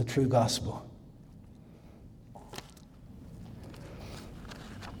Christ and the true gospel.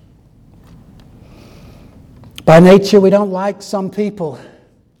 By nature, we don't like some people.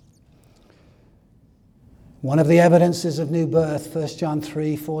 One of the evidences of new birth, 1 John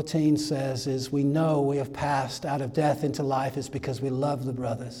 3:14 says, is we know we have passed out of death into life is because we love the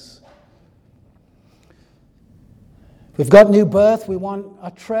brothers. If we've got new birth, we want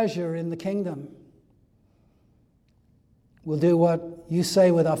a treasure in the kingdom. We'll do what you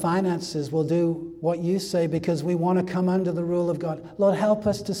say with our finances. We'll do what you say because we want to come under the rule of God. Lord, help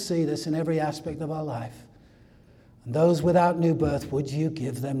us to see this in every aspect of our life. And those without new birth, would you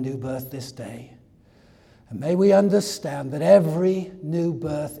give them new birth this day? And may we understand that every new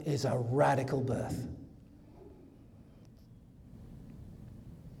birth is a radical birth.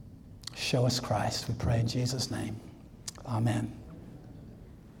 Show us Christ, we pray in Jesus' name. Amen.